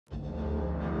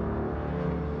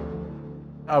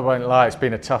I won't lie, it's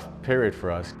been a tough period for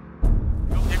us. We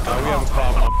have a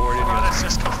problem on board. It's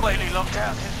just completely locked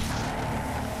out here.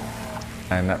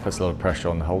 And that puts a lot of pressure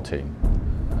on the whole team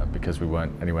because we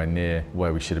weren't anywhere near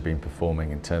where we should have been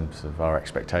performing in terms of our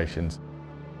expectations.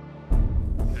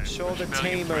 I'm sure the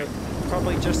team are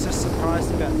probably just as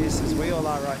surprised about this as we all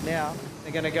are right now.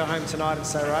 They're going to go home tonight and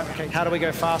say, right, okay, how do we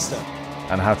go faster?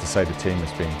 And I have to say the team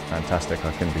has been fantastic.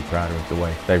 I couldn't be prouder of the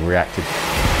way they've reacted.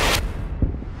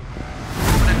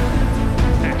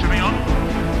 Entry on.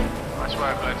 Nice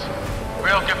work, lads.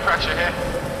 Real good pressure here.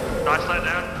 Nice let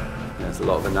down. There's a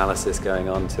lot of analysis going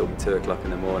on till 2 o'clock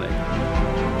in the morning.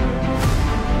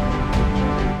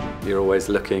 You're always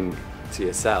looking to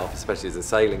yourself, especially as a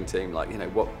sailing team, like, you know,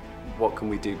 what can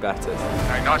we do better?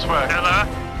 Okay, nice work. Hello.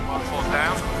 1-4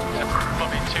 down.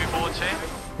 Probably 2 boards here.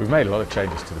 We've made a lot of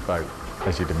changes to the boat,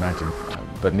 as you'd imagine,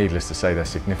 but needless to say, they're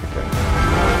significant.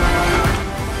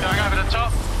 Going over the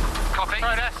top. Copy.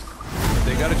 Protest.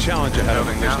 They got a challenge ahead of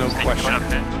them, there's no question.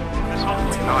 This one.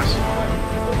 Nice.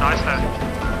 Nice there.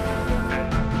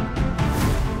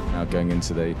 Now going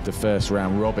into the first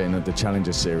round robin of the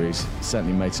Challenger Series,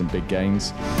 certainly made some big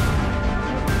gains.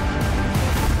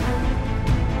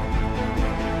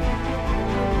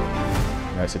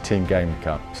 It's a team game, the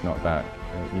Cup. It's not about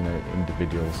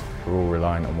individuals. We're all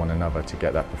reliant on one another to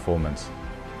get that performance.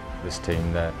 This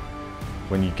team, that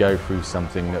when you go through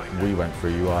something that we went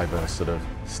through, you either sort of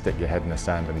stick your head in the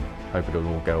sand and hope it'll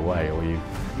all go away, or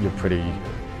you're pretty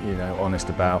honest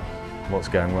about what's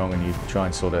going wrong and you try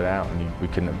and sort it out, and we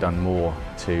couldn't have done more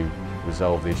to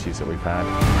resolve the issues that we've had.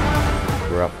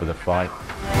 We're up for the fight.